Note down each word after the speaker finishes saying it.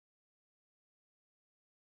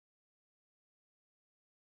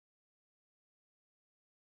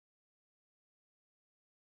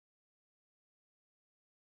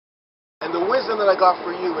And the wisdom that I got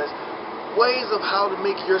for you is ways of how to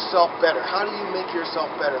make yourself better. How do you make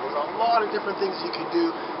yourself better? There's a lot of different things you can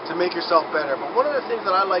do to make yourself better. But one of the things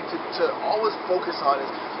that I like to always focus on is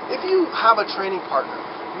if you have a training partner,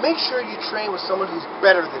 make sure you train with someone who's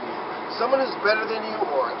better than you. Someone who's better than you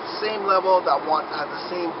or at the same level that has the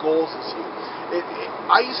same goals as you.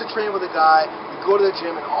 I used to train with a guy, we'd go to the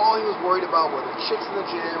gym, and all he was worried about were the chicks in the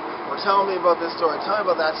gym, or telling me about this story, telling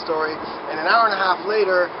me about that story, and an hour and a half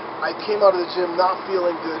later, I came out of the gym not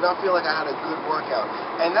feeling good, not feeling like I had a good workout.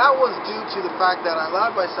 And that was due to the fact that I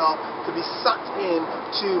allowed myself to be sucked in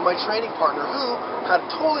to my training partner who had a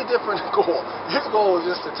totally different goal. His goal was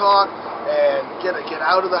just to talk and get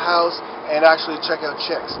out of the house and actually check out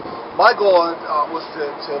chicks. My goal was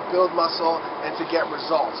to build muscle and to get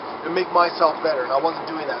results and make myself better, and I wasn't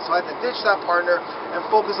doing that. So I had to ditch that partner and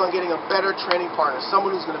focus on getting a better training partner,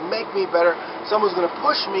 someone who's going to make me better, someone who's going to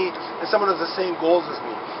push me, and someone who has the same goals as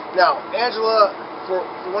me. Now, Angela, for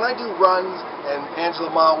when I do runs and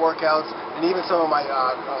Angela mile workouts, and even some of my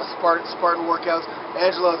Spartan workouts,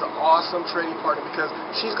 Angela is an awesome training partner because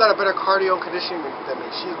she's got a better cardio and conditioning than me.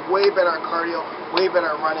 She's way better at cardio, way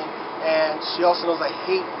better at running, and she also knows I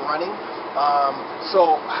hate running.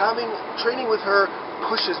 So training with her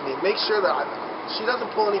pushes me, makes sure that she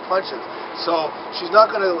doesn't pull any punches. So she's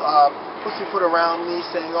not going to pussyfoot around me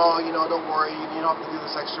saying, oh, you know, don't worry, you don't have to do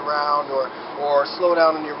this extra round or slow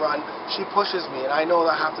down on your run. She pushes me, and I know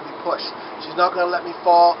that I have to be pushed. She's not going to let me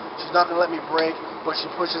fall, she's not going to let me break, but she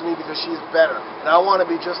pushes me because she's better. And I want to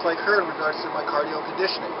be just like her in regards to my cardio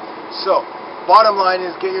conditioning. So, bottom line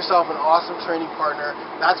is get yourself an awesome training partner.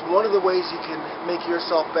 That's one of the ways you can make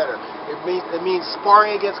yourself better. It means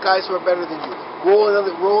sparring against guys who are better than you,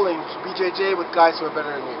 rolling BJJ with guys who are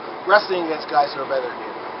better than you, wrestling against guys who are better than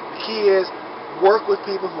you. The key is work with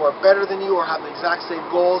people who are better than you or have the exact same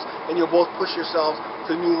goals, and you'll both push yourselves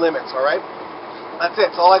to new limits, alright? That's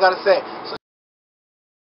it. That's all I got to say. So